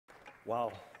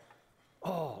Wow.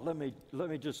 Oh, let me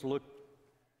just look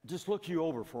you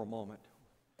over for a moment.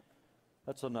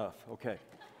 That's enough. Okay.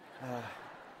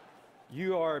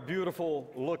 You are a beautiful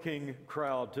looking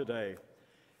crowd today.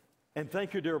 And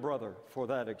thank you, dear brother, for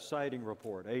that exciting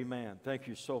report. Amen. Thank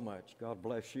you so much. God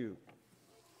bless you.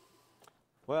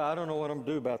 Well, I don't know what I'm going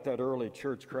to do about that early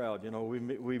church crowd. You know,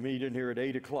 we meet in here at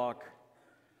 8 o'clock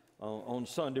on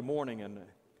Sunday morning, and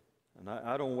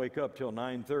I don't wake up till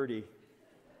 9:30.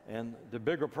 And the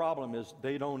bigger problem is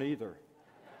they don't either.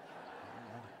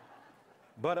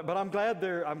 But I'm glad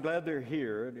they're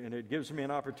here, and it gives me an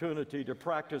opportunity to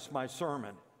practice my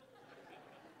sermon.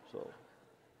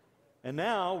 And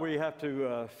now we have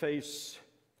to face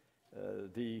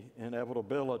the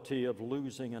inevitability of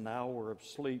losing an hour of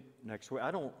sleep next week. I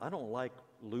don't like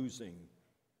losing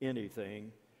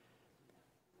anything.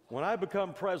 When I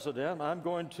become president, I'm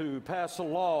going to pass a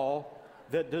law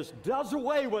that just does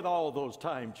away with all those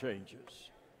time changes.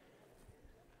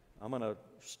 I'm going to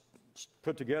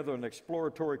put together an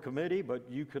exploratory committee,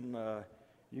 but you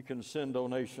can send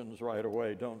donations right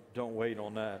away. Don't wait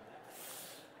on that.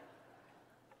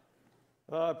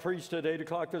 I preached at 8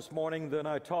 o'clock this morning, then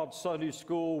I taught Sunday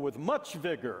school with much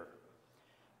vigor.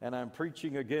 And I'm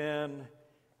preaching again,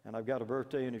 and I've got a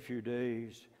birthday in a few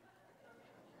days.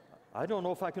 I don't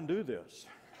know if I can do this.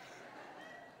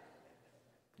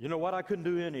 You know what? I couldn't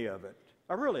do any of it.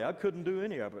 I couldn't do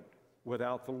any of it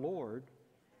without the Lord.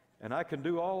 And I can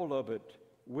do all of it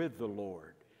with the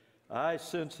Lord. I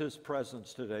sense His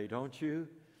presence today, don't you?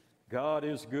 God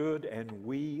is good, and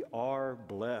we are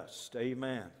blessed.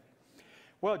 Amen.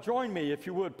 Well, join me, if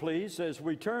you would, please, as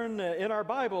we turn in our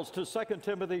Bibles to 2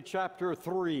 Timothy chapter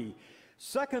 3.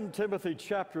 2 Timothy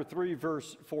chapter 3,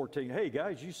 verse 14. Hey,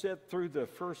 guys, you sat through the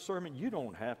first sermon. You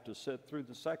don't have to sit through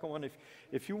the second one.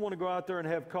 If you want to go out there and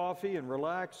have coffee and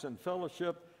relax and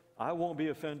fellowship, I won't be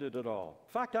offended at all.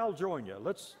 In fact, I'll join you.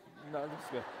 Let's go.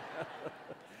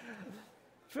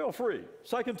 Feel free.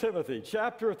 2 Timothy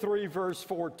chapter 3, verse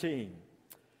 14.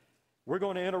 We're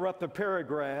going to interrupt the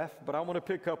paragraph, but I want to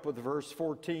pick up with verse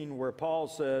 14 where Paul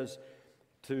says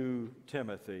to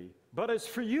Timothy, "But as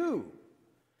for you,"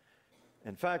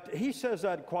 in fact, he says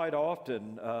that quite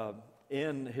often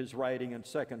in his writing in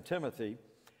 2 Timothy,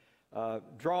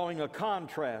 drawing a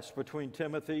contrast between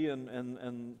Timothy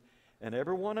and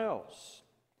everyone else.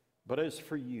 "But as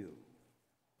for you,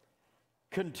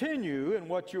 continue in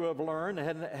what you have learned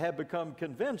and have become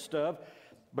convinced of,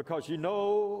 because you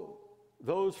know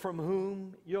those from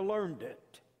whom you learned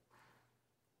it,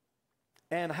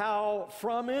 and how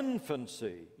from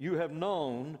infancy you have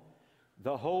known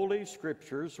the Holy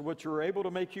Scriptures, which are able to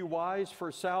make you wise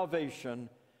for salvation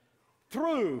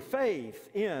through faith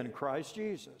in Christ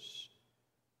Jesus.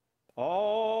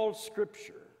 All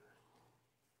Scripture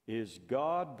is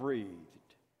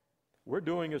God-breathed." We're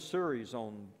doing a series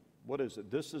on, what is it?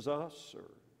 This is us,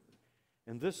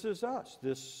 and this is us.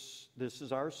 This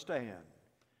is our stand.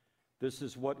 This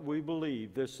is what we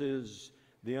believe. This is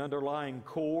the underlying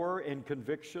core and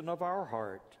conviction of our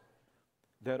heart,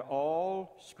 that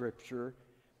all Scripture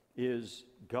is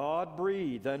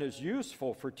God-breathed and is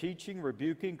useful for teaching,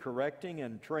 rebuking, correcting,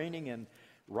 and training in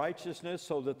righteousness,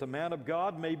 so that the man of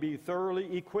God may be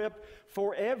thoroughly equipped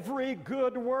for every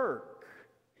good work.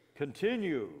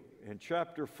 Continue in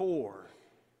chapter 4.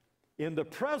 "In the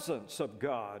presence of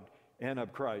God and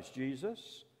of Christ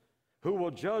Jesus, who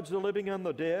will judge the living and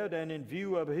the dead, and in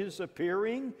view of His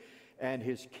appearing and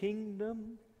His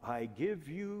kingdom, I give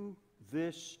you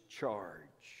this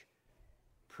charge: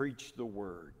 preach the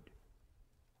word.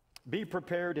 Be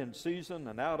prepared in season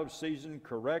and out of season,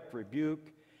 correct,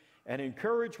 rebuke, and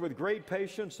encourage with great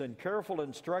patience and careful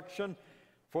instruction,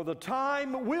 for the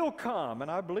time will come," and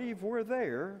I believe we're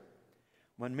there,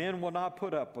 "when men will not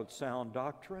put up with sound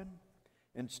doctrine.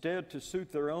 Instead, to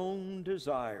suit their own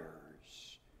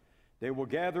desires, they will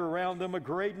gather around them a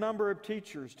great number of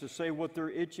teachers to say what their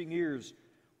itching ears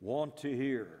want to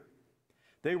hear.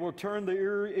 They will turn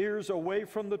their ears away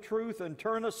from the truth and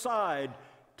turn aside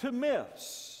to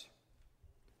myths."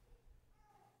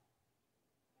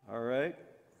 All right,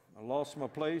 I lost my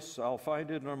place. I'll find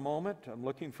it in a moment. I'm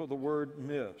looking for the word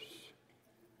myths.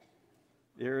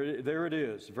 There it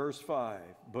is, verse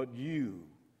 5. "But you,"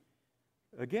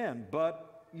 again,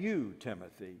 "but you,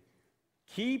 Timothy,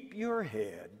 keep your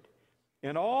head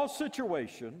in all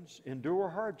situations, endure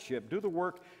hardship, do the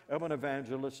work of an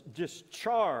evangelist,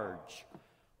 discharge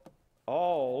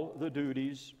all the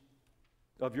duties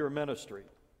of your ministry."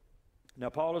 Now,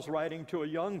 Paul is writing to a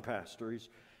young pastor. He's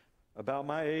about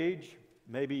my age,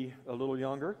 maybe a little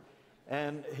younger,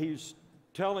 and he's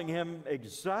telling him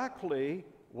exactly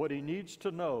what he needs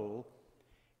to know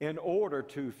in order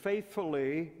to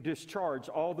faithfully discharge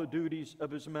all the duties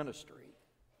of his ministry.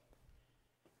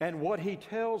 And what he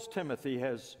tells Timothy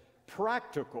has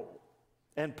practical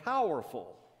and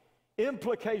powerful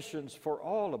implications for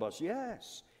all of us.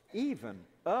 Yes, even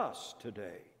us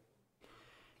today.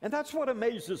 And that's what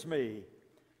amazes me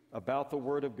about the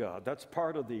Word of God. That's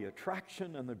part of the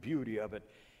attraction and the beauty of it.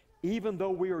 Even though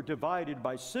we are divided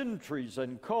by centuries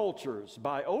and cultures,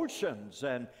 by oceans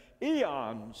and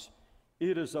eons,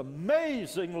 it is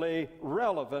amazingly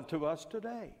relevant to us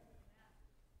today.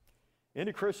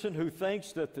 Any Christian who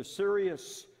thinks that the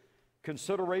serious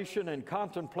consideration and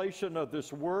contemplation of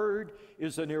this Word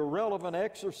is an irrelevant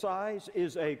exercise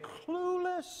is a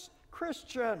clueless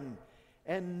Christian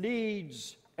and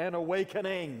needs an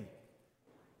awakening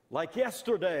like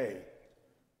yesterday.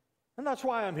 And that's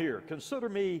why I'm here. Consider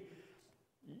me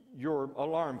your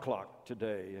alarm clock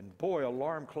today. And boy,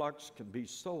 alarm clocks can be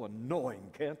so annoying,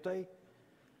 can't they?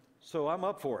 So I'm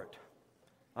up for it.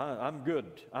 I'm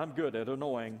good. I'm good at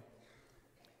annoying.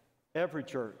 Every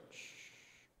church,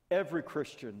 every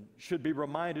Christian should be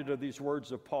reminded of these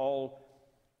words of Paul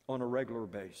on a regular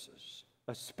basis,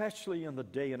 especially in the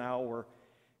day and hour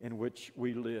in which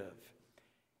we live.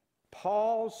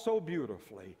 Paul so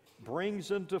beautifully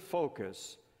brings into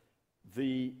focus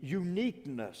the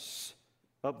uniqueness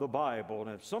of the Bible.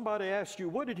 And if somebody asks you,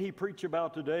 what did he preach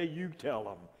about today? You tell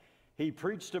them. He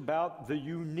preached about the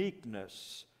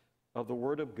uniqueness of the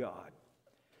Word of God.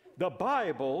 The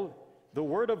Bible, the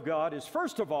Word of God, is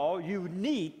first of all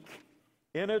unique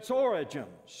in its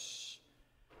origins.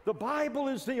 The Bible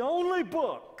is the only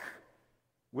book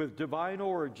with divine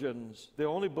origins, the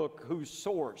only book whose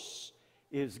source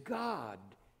is God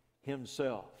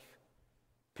Himself.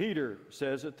 Peter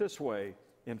says it this way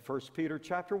in 1 Peter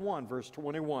chapter 1, verse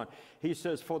 21. He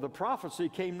says, "For the prophecy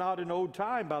came not in old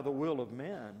time by the will of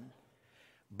men,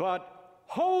 but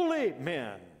holy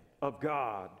men of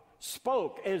God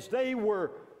spoke as they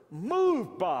were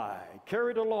moved by,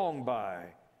 carried along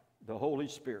by the Holy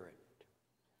Spirit."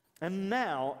 And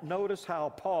now, notice how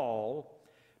Paul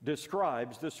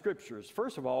describes the Scriptures.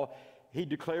 First of all, he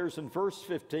declares in verse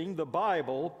 15, the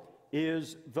Bible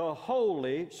is the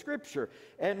Holy Scripture.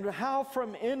 And how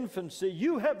from infancy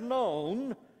you have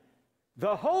known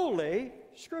the Holy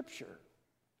Scripture.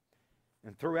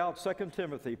 And throughout 2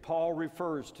 Timothy, Paul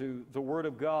refers to the Word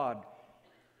of God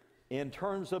in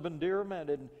terms of endearment,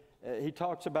 and he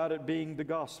talks about it being the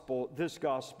gospel, this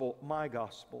gospel, my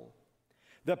gospel.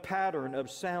 The pattern of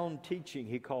sound teaching,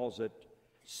 he calls it,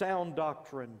 sound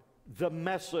doctrine, the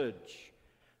message,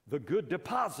 the good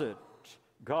deposit,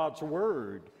 God's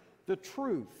Word, the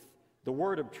truth, the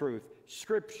Word of truth,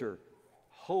 Scripture,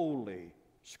 Holy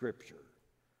Scripture.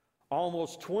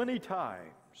 Almost 20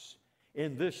 times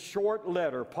in this short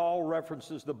letter, Paul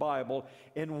references the Bible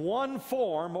in one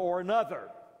form or another.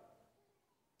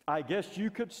 I guess you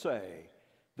could say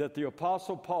that the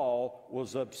Apostle Paul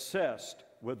was obsessed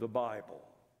with the Bible.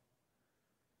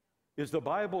 Is the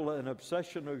Bible an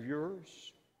obsession of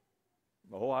yours?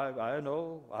 Oh, I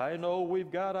know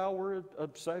we've got our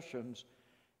obsessions.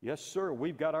 Yes, sir,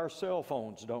 we've got our cell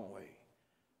phones, don't we?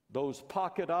 Those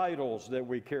pocket idols that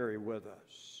we carry with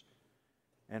us.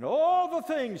 And all the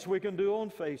things we can do on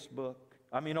Facebook.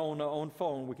 On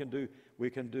phone, we can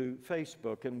do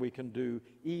Facebook, and we can do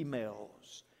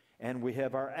emails, and we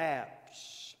have our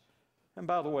apps. And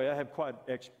by the way, I have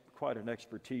quite an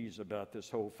expertise about this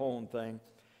whole phone thing.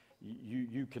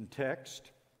 You can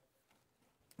text,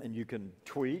 and you can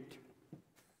tweet,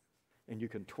 and you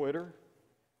can Twitter.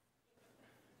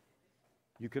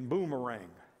 You can boomerang.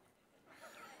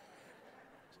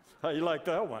 How you like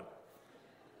that one?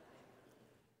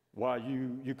 Why,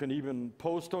 you can even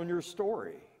post on your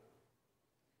story.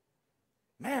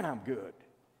 Man, I'm good.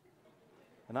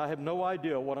 And I have no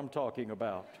idea what I'm talking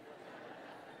about.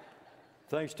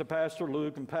 Thanks to Pastor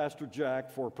Luke and Pastor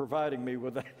Jack for providing me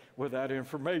with that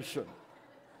information.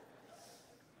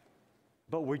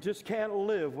 But we just can't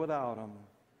live without them.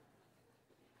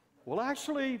 Well,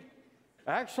 actually,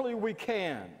 we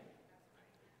can.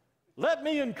 Let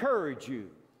me encourage you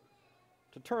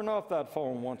to turn off that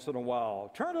phone once in a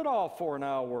while. Turn it off for an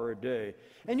hour a day.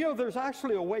 And you know, there's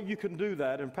actually a way you can do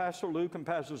that, and Pastor Luke and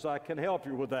Pastor Zach can help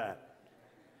you with that.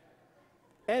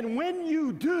 And when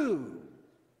you do,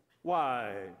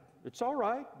 why, it's all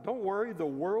right. Don't worry. The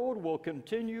world will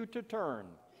continue to turn.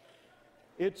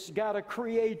 It's got a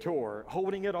creator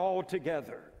holding it all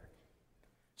together.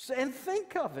 And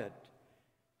think of it.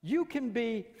 You can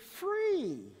be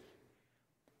free.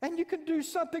 And you can do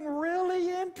something really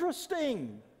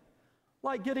interesting,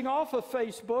 like getting off of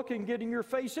Facebook and getting your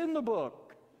face in the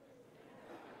book.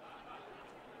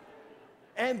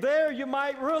 And there you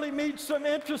might really meet some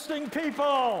interesting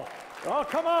people. Oh,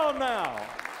 come on now.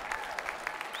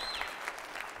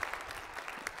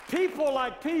 People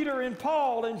like Peter and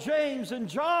Paul and James and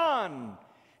John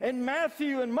and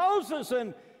Matthew and Moses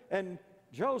and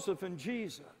Joseph and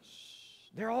Jesus.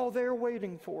 They're all there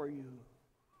waiting for you.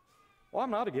 Well,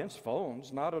 I'm not against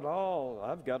phones, not at all.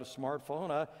 I've got a smartphone.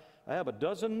 I have a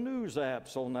dozen news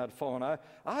apps on that phone.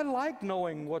 I like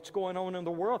knowing what's going on in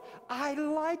the world. I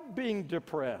like being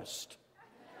depressed.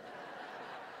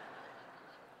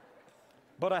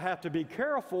 But I have to be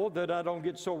careful that I don't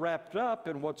get so wrapped up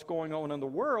in what's going on in the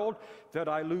world that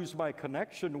I lose my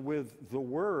connection with the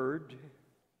Word.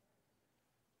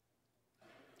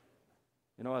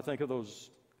 You know, I think of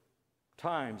those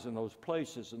times and those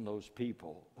places and those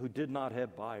people who did not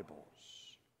have Bibles.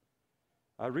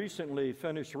 I recently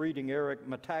finished reading Eric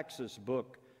Metaxas'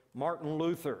 book, Martin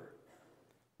Luther.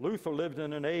 Luther lived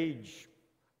in an age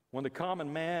when the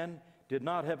common man did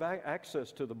not have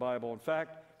access to the Bible. In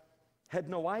fact, had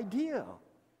no idea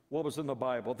what was in the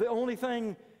Bible. The only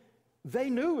thing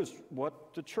they knew is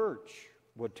what the church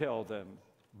would tell them.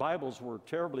 Bibles were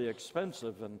terribly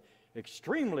expensive and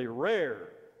extremely rare.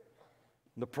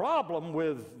 The problem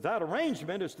with that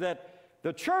arrangement is that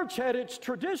the church had its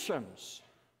traditions,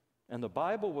 and the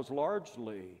Bible was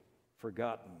largely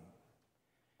forgotten.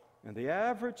 And the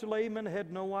average layman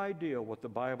had no idea what the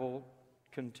Bible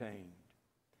contained.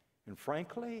 And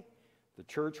frankly, the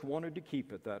church wanted to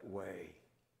keep it that way.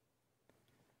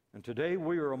 And today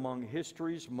we are among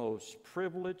history's most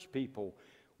privileged people.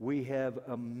 We have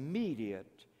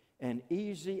immediate and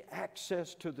easy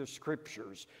access to the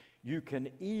Scriptures. You can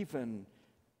even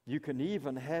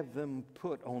have them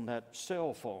put on that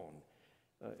cell phone.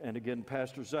 And again,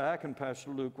 Pastor Zach and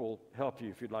Pastor Luke will help you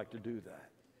if you'd like to do that.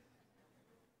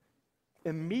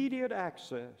 Immediate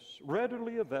access,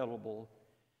 readily available,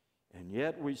 and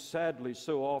yet we sadly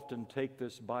so often take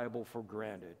this Bible for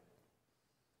granted.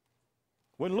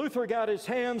 When Luther got his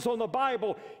hands on the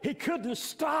Bible, he couldn't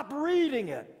stop reading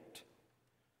it.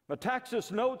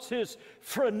 Metaxas notes his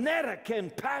frenetic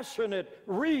and passionate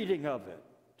reading of it.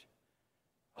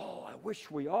 Oh, I wish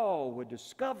we all would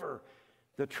discover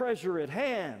the treasure at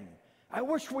hand. I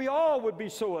wish we all would be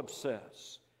so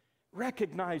obsessed,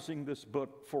 recognizing this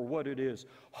book for what it is,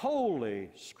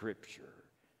 Holy Scripture.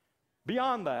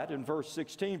 Beyond that, in verse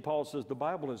 16, Paul says the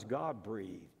Bible is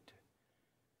God-breathed.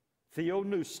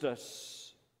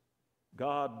 Theopneustos,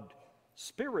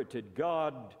 God-spirited,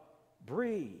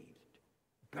 God-breathed,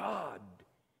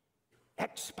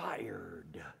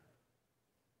 God-expired.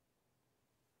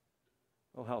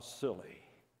 Oh, how silly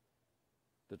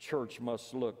the church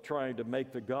must look, trying to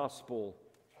make the gospel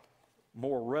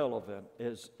more relevant,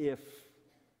 as if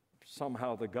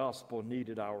somehow the gospel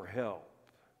needed our help.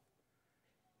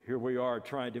 Here we are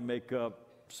trying to make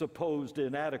up supposed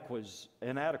inadequacies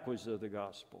of the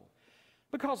gospel.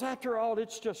 Because after all,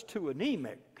 it's just too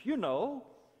anemic,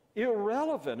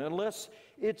 irrelevant unless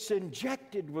it's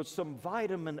injected with some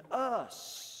vitamin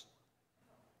us.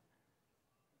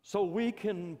 So we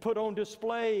can put on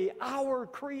display our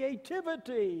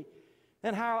creativity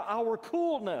and our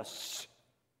coolness.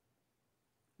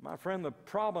 My friend, the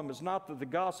problem is not that the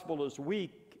gospel is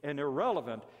weak and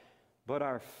irrelevant, but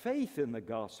our faith in the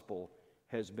gospel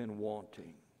has been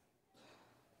wanting.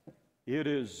 It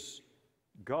is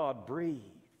God-breathed.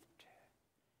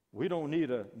 We don't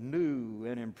need a new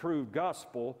and improved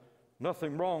gospel.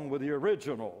 Nothing wrong with the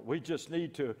original. We just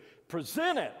need to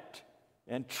present it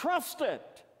and trust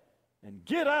it and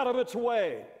get out of its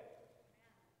way.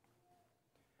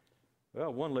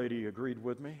 Well, one lady agreed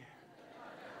with me.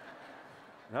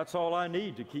 That's all I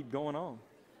need to keep going on.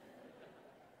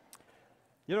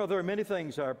 There are many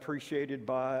things I appreciated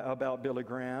about Billy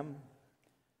Graham,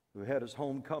 who had his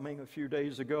homecoming a few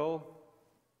days ago.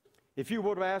 If you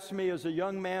would have asked me as a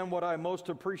young man what I most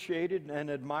appreciated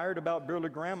and admired about Billy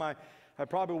Graham, I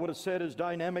probably would have said his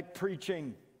dynamic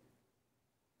preaching.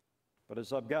 But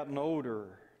as I've gotten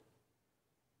older,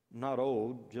 not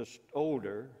old, just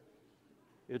older,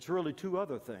 it's really two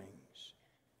other things.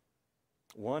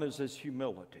 One is his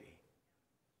humility.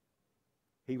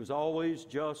 He was always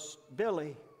just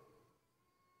Billy,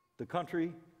 the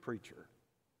country preacher.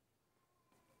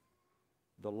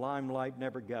 The limelight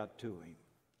never got to him.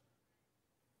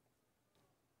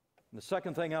 And the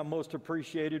second thing I most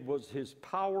appreciated was his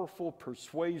powerful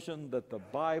persuasion that the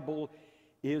Bible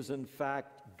is in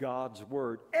fact God's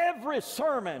Word. Every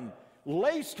sermon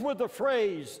laced with the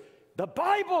phrase, the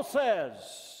Bible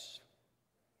says.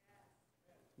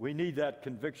 We need that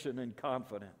conviction and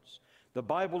confidence. The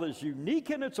Bible is unique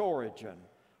in its origin,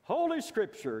 Holy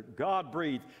Scripture,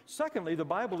 God-breathed. Secondly, the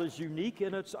Bible is unique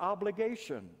in its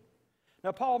obligation.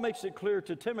 Now, Paul makes it clear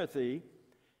to Timothy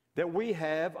that we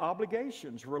have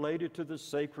obligations related to the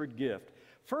sacred gift.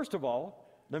 First of all,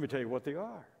 let me tell you what they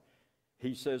are.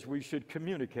 He says we should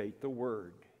communicate the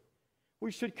Word.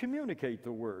 We should communicate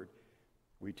the Word.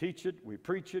 We teach it, we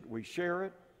preach it, we share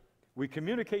it. We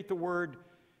communicate the Word,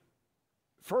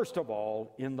 first of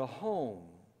all, in the home.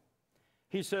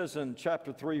 He says in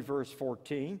chapter 3, verse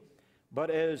 14, "But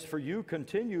as for you,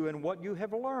 continue in what you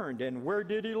have learned." And where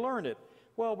did he learn it?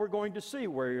 Well, we're going to see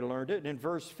where he learned it in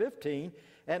verse 15,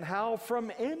 "And how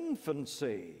from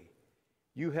infancy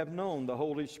you have known the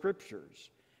Holy Scriptures."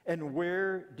 And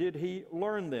where did he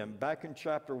learn them? Back in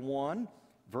chapter 1,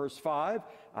 verse 5,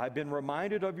 "I've been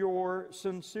reminded of your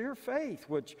sincere faith,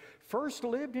 which first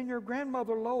lived in your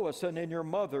grandmother Lois and in your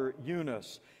mother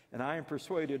Eunice, and I am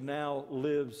persuaded now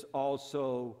lives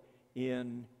also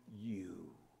in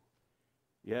you."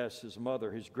 Yes, his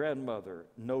mother, his grandmother,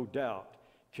 no doubt,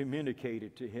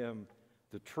 communicated to him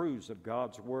the truths of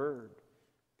God's Word.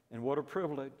 And what a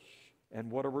privilege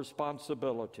and what a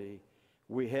responsibility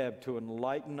we have to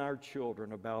enlighten our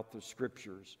children about the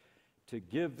Scriptures, to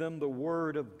give them the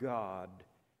Word of God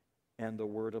and the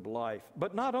Word of life.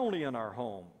 But not only in our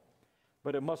home,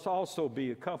 but it must also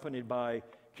be accompanied by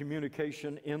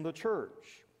communication in the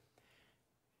church.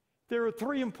 There are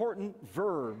three important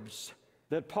verbs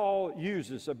that Paul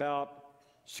uses about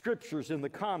Scriptures in the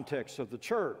context of the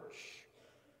church: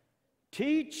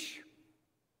 teach,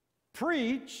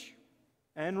 preach,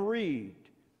 and read.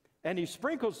 And he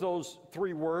sprinkles those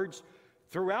three words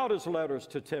throughout his letters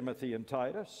to Timothy and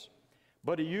Titus,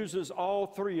 but he uses all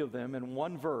three of them in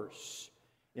one verse.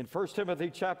 In 1 Timothy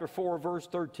chapter 4, verse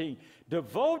 13,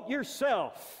 "Devote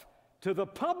yourself to the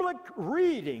public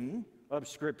reading of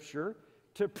Scripture,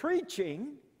 to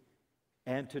preaching,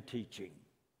 and to teaching."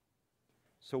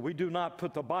 So we do not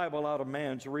put the Bible out of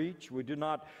man's reach. We do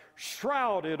not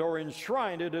shroud it or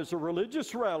enshrine it as a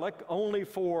religious relic only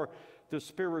for the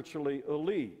spiritually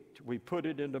elite. We put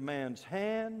it into man's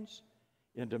hands,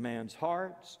 into man's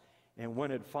hearts, and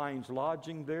when it finds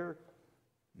lodging there,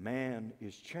 man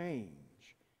is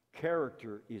changed.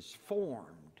 Character is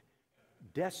formed.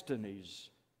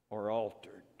 Destinies are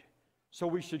altered. So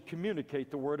we should communicate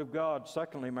the Word of God.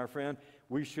 Secondly, my friend,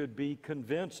 we should be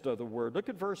convinced of the Word. Look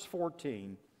at verse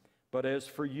 14. "But as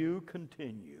for you,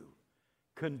 continue.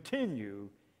 Continue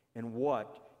in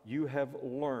what you have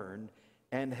learned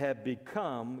and have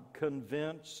become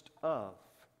convinced of."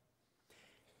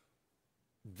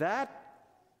 That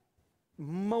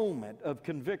moment of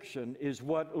conviction is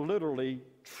what literally,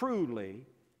 truly,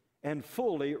 and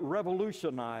fully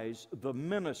revolutionized the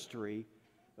ministry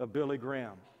of Billy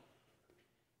Graham.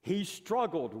 He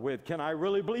struggled with, can I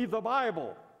really believe the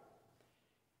Bible?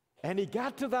 And he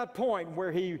got to that point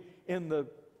where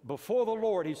before the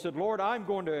Lord, he said, "Lord, I'm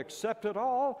going to accept it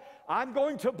all. I'm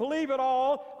going to believe it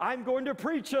all. I'm going to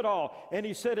preach it all." And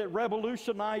he said it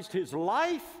revolutionized his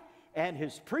life and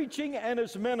his preaching and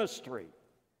his ministry.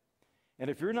 And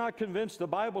if you're not convinced the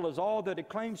Bible is all that it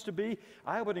claims to be,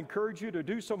 I would encourage you to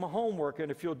do some homework.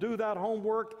 And if you'll do that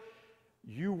homework,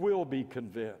 you will be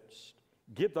convinced.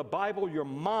 Give the Bible your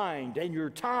mind and your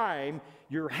time,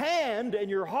 your hand and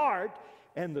your heart,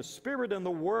 and the Spirit and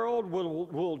the Word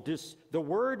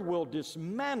will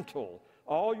dismantle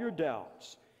all your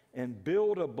doubts and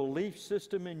build a belief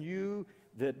system in you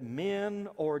that men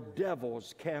or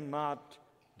devils cannot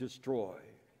destroy.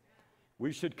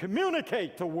 We should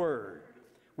communicate the Word.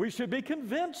 We should be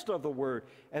convinced of the Word.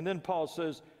 And then Paul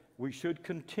says we should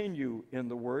continue in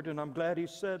the Word, and I'm glad he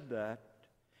said that.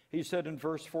 He said in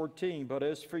verse 14, "But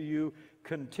as for you,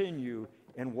 continue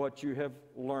in what you have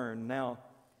learned." Now,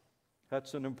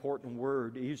 that's an important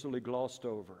word, easily glossed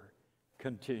over.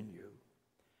 Continue.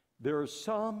 There are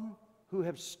some who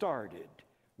have started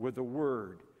with the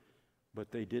Word,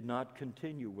 but they did not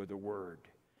continue with the Word.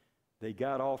 They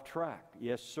got off track.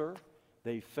 Yes, sir.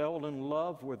 They fell in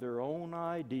love with their own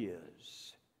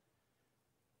ideas.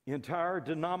 Entire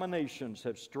denominations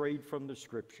have strayed from the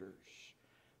Scriptures.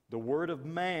 The Word of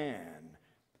man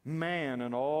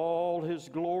in all his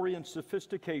glory and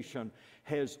sophistication,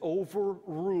 has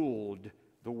overruled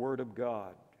the Word of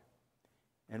God.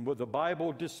 And with the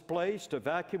Bible displaced, a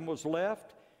vacuum was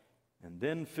left, and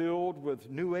then filled with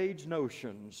New Age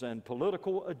notions and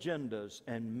political agendas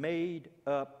and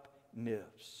made-up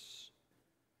myths.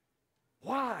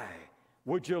 Why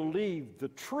would you leave the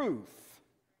truth?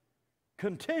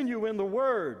 Continue in the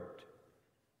Word.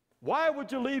 Why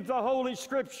would you leave the Holy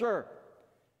Scripture?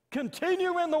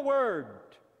 Continue in the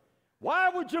Word. Why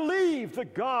would you leave the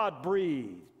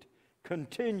God-breathed?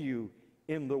 Continue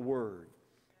in the Word.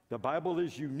 The Bible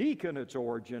is unique in its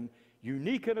origin,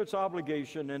 unique in its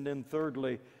obligation, and then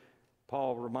thirdly,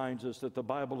 Paul reminds us that the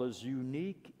Bible is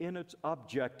unique in its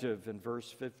objective in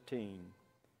verse 15.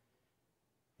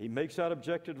 He makes that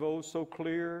objective oh so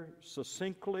clear,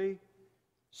 succinctly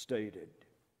stated,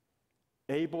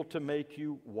 able to make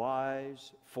you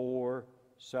wise for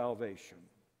salvation.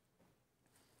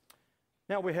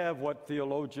 Now we have what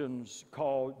theologians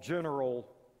call general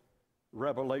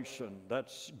revelation.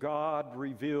 That's God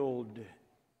revealed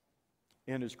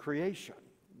in His creation.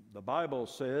 The Bible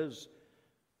says,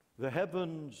 the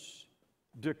heavens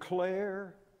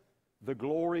declare the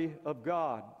glory of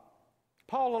God.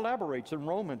 Paul elaborates in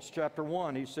Romans chapter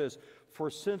 1. He says, for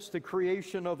since the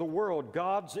creation of the world,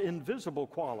 God's invisible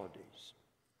qualities,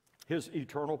 His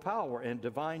eternal power and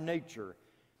divine nature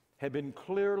have been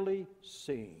clearly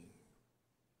seen.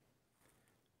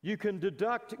 You can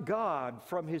deduct God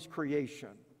from His creation.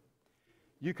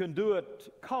 You can do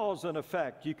it cause and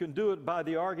effect. You can do it by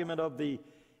the argument of the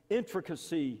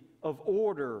intricacy of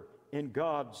order in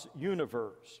God's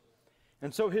universe.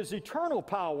 And so His eternal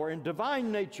power and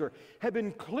divine nature have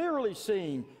been clearly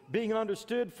seen, being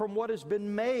understood from what has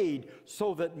been made,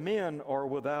 so that men are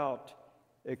without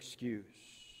excuse.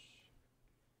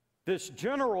 This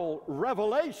general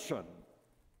revelation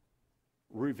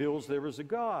reveals there is a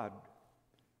God,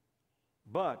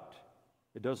 but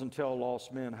it doesn't tell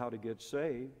lost men how to get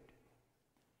saved.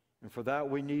 And for that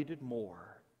we needed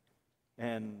more.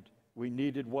 And we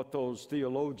needed what those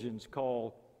theologians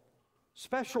call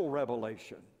special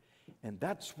revelation. And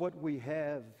that's what we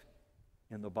have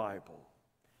in the Bible.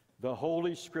 The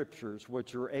Holy Scriptures,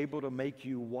 which are able to make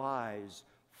you wise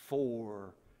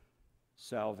for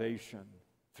salvation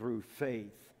through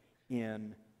faith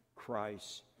in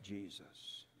Christ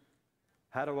Jesus.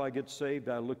 How do I get saved?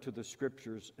 I look to the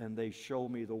Scriptures and they show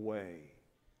me the way,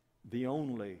 the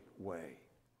only way.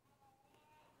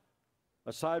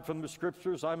 Aside from the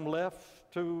Scriptures, I'm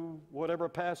left to whatever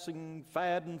passing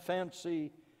fad and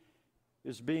fancy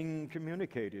is being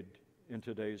communicated in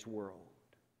today's world.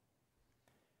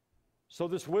 So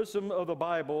this wisdom of the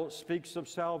Bible speaks of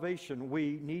salvation.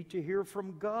 We need to hear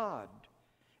from God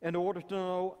in order to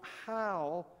know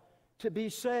how to be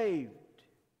saved.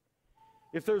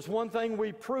 If there's one thing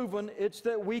we've proven, it's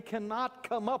that we cannot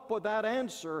come up with that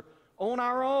answer on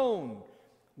our own.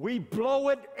 We blow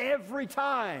it every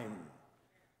time.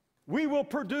 We will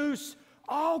produce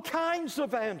all kinds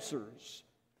of answers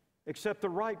except the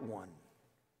right one.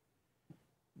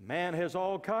 Man has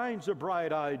all kinds of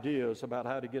bright ideas about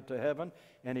how to get to heaven,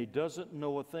 and he doesn't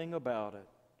know a thing about it.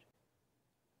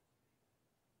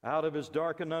 Out of his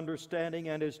darkened understanding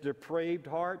and his depraved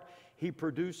heart, he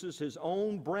produces his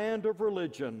own brand of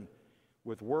religion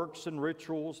with works and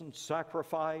rituals and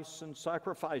sacrifice and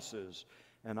sacrifices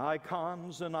and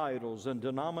icons and idols and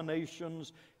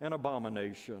denominations and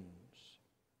abominations.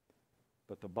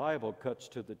 But the Bible cuts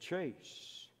to the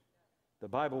chase. The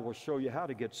Bible will show you how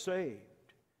to get saved.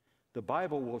 The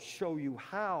Bible will show you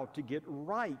how to get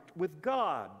right with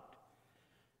God.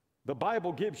 The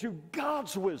Bible gives you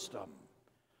God's wisdom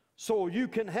so you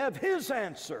can have His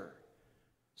answer,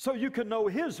 so you can know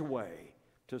His way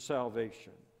to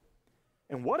salvation.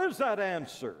 And what is that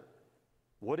answer?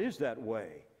 What is that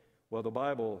way? Well, the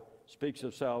Bible speaks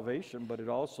of salvation, but it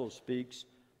also speaks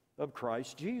of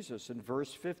Christ Jesus in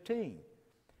verse 15.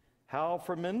 How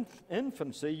from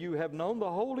infancy you have known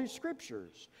the Holy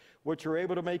Scriptures, which are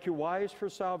able to make you wise for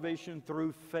salvation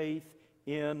through faith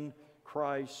in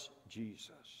Christ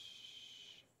Jesus.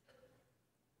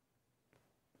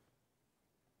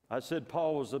 I said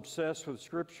Paul was obsessed with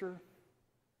Scripture.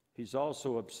 He's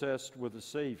also obsessed with the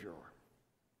Savior.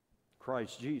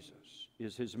 Christ Jesus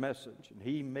is his message, and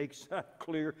he makes that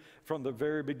clear from the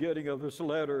very beginning of this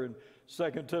letter in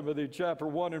 2 Timothy chapter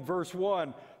 1 and verse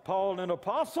 1. Paul, an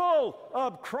apostle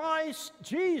of Christ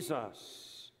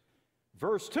Jesus.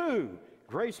 Verse 2,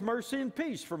 grace, mercy, and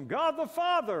peace from God the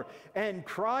Father and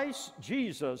Christ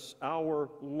Jesus our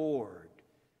Lord.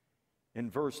 In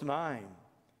verse 9,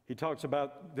 he talks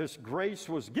about this grace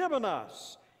was given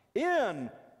us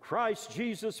in Christ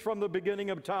Jesus from the beginning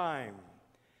of time.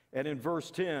 And in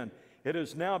verse 10, it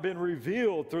has now been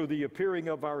revealed through the appearing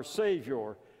of our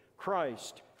Savior,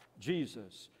 Christ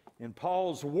Jesus. In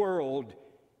Paul's world,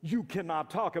 you cannot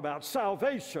talk about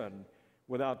salvation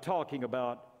without talking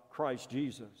about Christ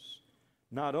Jesus.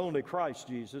 Not only Christ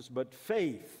Jesus, but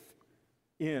faith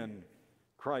in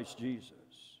Christ Jesus.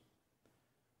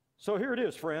 So here it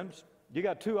is, friends. You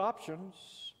got two options,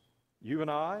 you and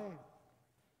I,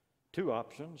 two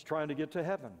options trying to get to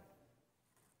heaven.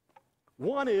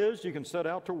 One is you can set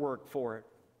out to work for it.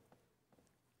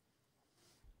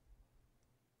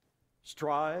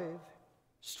 strive,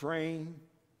 strain,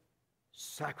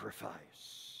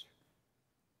 sacrifice.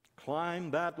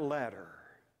 Climb that ladder.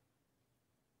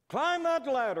 Climb that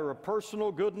ladder of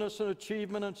personal goodness and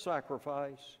achievement and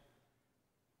sacrifice.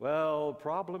 Well,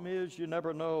 problem is you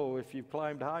never know if you've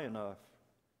climbed high enough.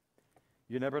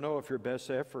 You never know if your best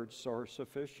efforts are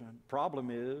sufficient. Problem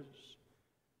is,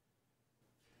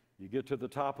 you get to the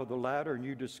top of the ladder and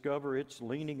you discover it's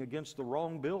leaning against the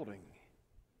wrong building.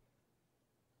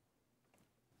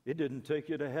 It didn't take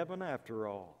you to heaven after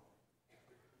all.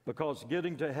 Because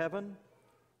getting to heaven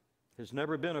has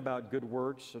never been about good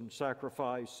works and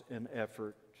sacrifice and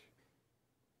effort.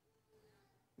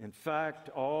 In fact,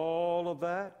 all of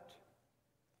that,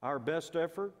 our best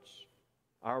efforts,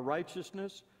 our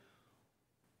righteousness,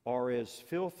 are as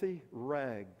filthy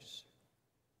rags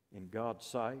in God's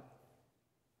sight.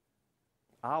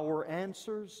 Our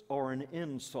answers are an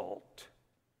insult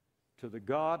to the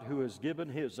God who has given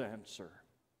His answer.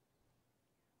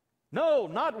 No,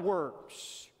 not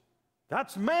works.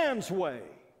 That's man's way.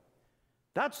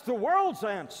 That's the world's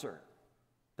answer.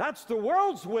 That's the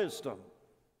world's wisdom.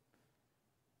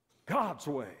 God's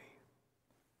way,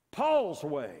 Paul's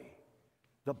way,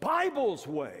 the Bible's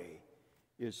way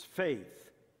is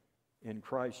faith in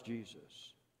Christ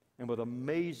Jesus. And with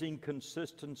amazing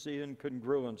consistency and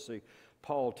congruency,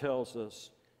 Paul tells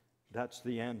us that's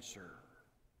the answer.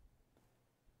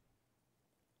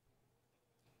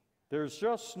 There's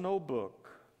just no book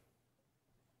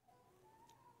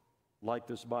like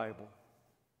this Bible.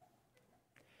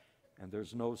 And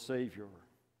there's no Savior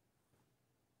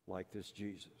like this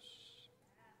Jesus.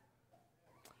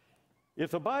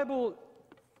 If the Bible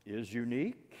is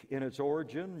unique in its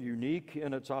origin, unique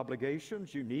in its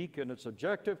obligations, unique in its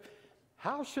objective,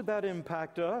 how should that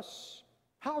impact us?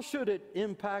 How should it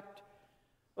impact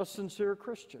a sincere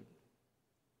Christian?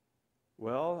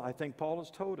 Well, I think Paul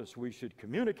has told us we should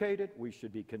communicate it, we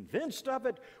should be convinced of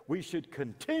it, we should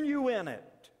continue in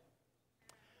it.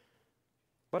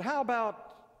 But how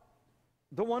about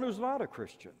the one who's not a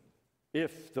Christian?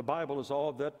 If the Bible is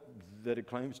all that it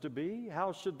claims to be,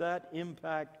 how should that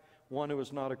impact one who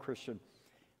is not a Christian?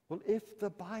 Well, if the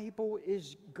Bible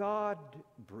is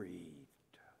God-breathed,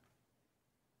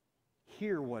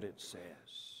 hear what it says.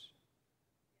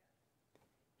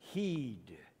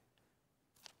 Heed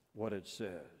what it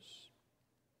says.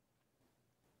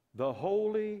 The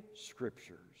Holy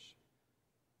Scriptures,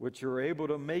 which are able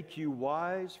to make you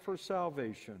wise for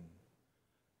salvation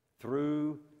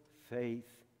through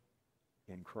faith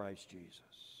in Christ Jesus.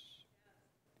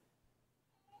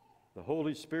 The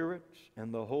Holy Spirit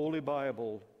and the Holy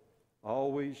Bible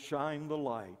always shine the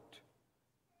light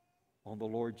on the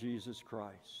Lord Jesus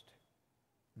Christ.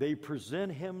 They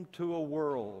present Him to a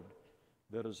world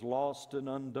that is lost and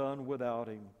undone without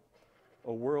Him,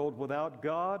 a world without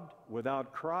God,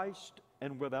 without Christ,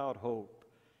 and without hope.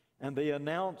 And they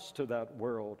announce to that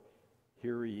world,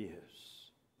 here He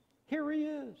is. Here He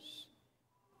is.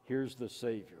 Here's the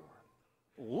Savior.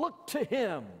 Look to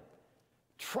Him.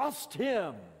 Trust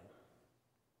Him.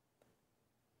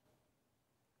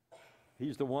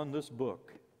 He's the one this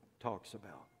book talks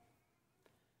about.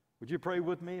 Would you pray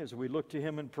with me as we look to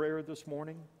Him in prayer this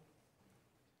morning?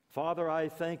 Father, I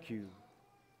thank You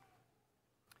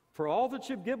for all that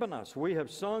You've given us. We have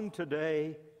sung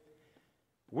today.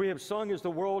 We have sung as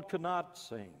the world could not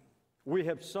sing. We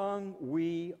have sung,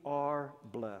 we are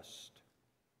blessed.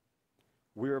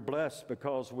 We are blessed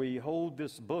because we hold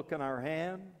this book in our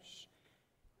hands,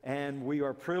 and we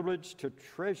are privileged to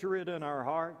treasure it in our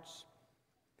hearts.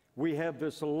 We have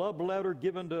this love letter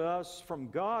given to us from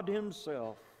God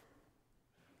Himself.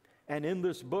 And in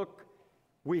this book,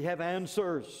 we have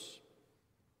answers.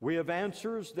 We have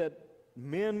answers that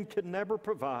men can never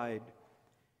provide.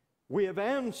 We have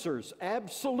answers,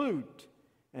 absolute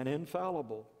and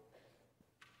infallible.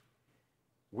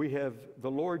 We have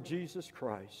the Lord Jesus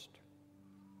Christ,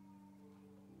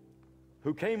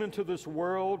 who came into this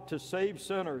world to save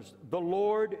sinners, the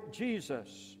Lord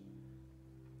Jesus.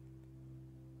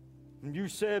 And You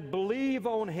said, believe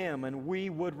on Him and we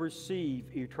would receive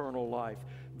eternal life.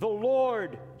 The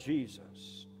Lord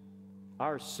Jesus,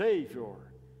 our Savior,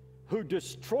 who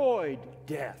destroyed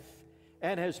death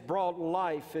and has brought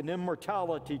life and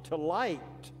immortality to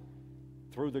light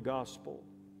through the gospel.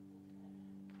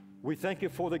 We thank You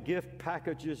for the gift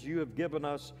packages You have given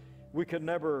us. We could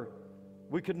never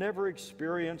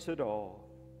experience it all.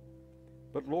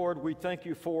 But Lord, we thank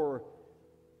You for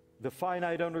the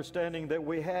finite understanding that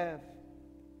we have.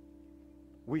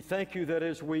 We thank You that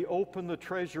as we open the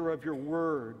treasure of Your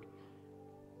Word,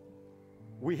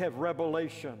 we have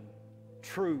revelation,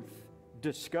 truth,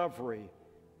 discovery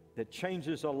that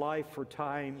changes a life for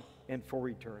time and for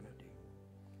eternity.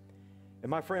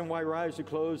 And my friend, while your eyes are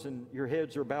closed and your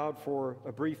heads are bowed for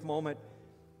a brief moment,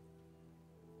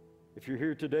 if you're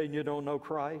here today and you don't know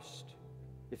Christ,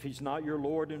 if He's not your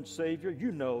Lord and Savior,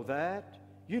 you know that.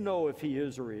 You know if He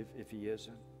is or if He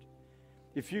isn't.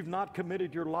 If you've not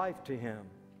committed your life to Him,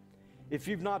 if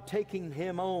you've not taken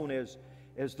Him on as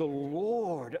the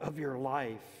Lord of your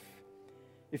life,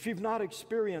 if you've not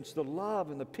experienced the love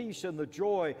and the peace and the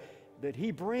joy that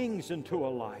He brings into a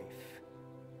life,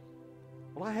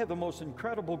 well, I have the most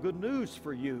incredible good news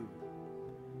for you.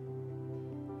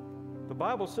 The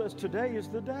Bible says today is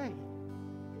the day.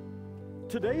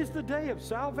 Today is the day of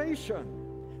salvation.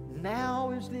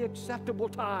 Now is the acceptable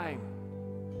time.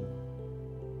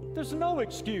 There's no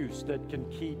excuse that can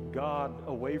keep God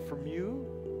away from you.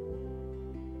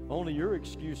 Only your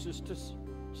excuse is to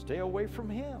stay away from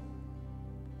Him.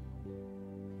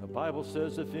 The Bible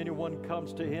says if anyone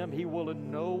comes to Him, He will in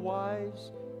no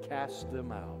wise cast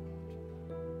them out.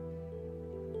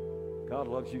 God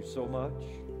loves you so much.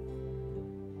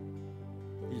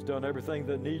 He's done everything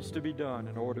that needs to be done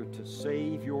in order to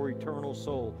save your eternal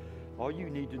soul. All you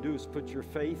need to do is put your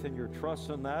faith and your trust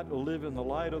in that, live in the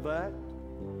light of that.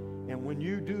 And when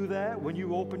you do that, when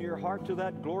you open your heart to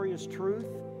that glorious truth,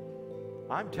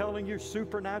 I'm telling you,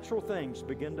 supernatural things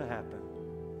begin to happen.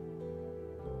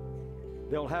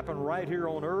 They'll happen right here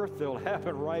on earth. They'll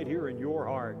happen right here in your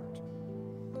heart.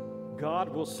 God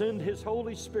will send His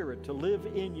Holy Spirit to live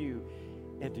in you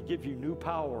and to give you new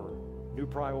power, new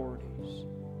priorities,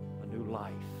 a new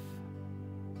life.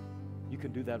 You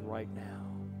can do that right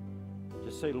now.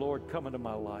 Just say, Lord, come into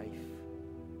my life.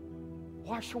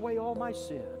 Wash away all my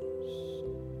sins.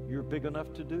 You're big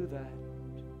enough to do that.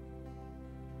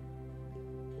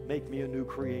 Make me a new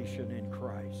creation in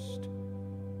Christ.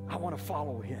 I want to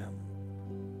follow Him.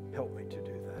 Help me to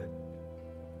do that.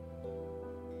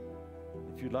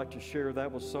 If you'd like to share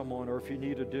that with someone, or if you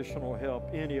need additional help,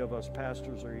 any of us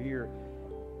pastors are here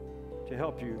to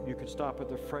help you. You can stop at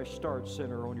the Fresh Start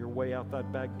Center on your way out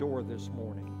that back door this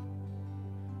morning.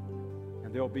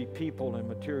 And there'll be people and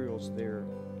materials there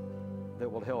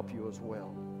that will help you as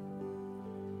well.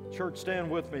 Church, stand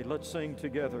with me. Let's sing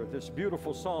together this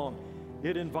beautiful song.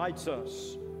 It invites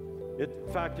us. In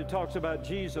fact, it talks about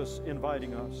Jesus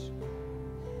inviting us.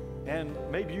 And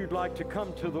maybe you'd like to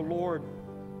come to the Lord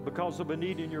because of a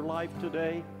need in your life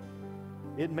today.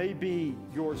 It may be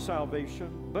your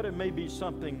salvation, but it may be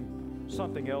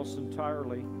something else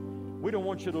entirely. We don't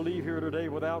want you to leave here today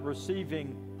without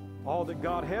receiving all that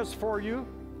God has for you.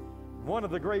 One of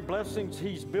the great blessings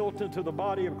He's built into the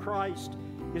body of Christ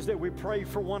is that we pray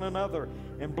for one another.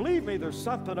 And believe me, there's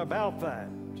something about that.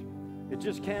 It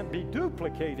just can't be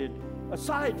duplicated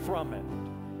aside from it.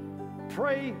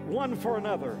 Pray one for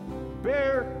another.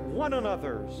 Bear one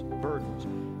another's burdens.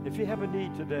 If you have a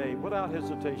need today, without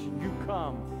hesitation, you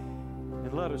come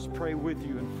and let us pray with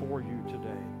you and for you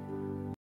today.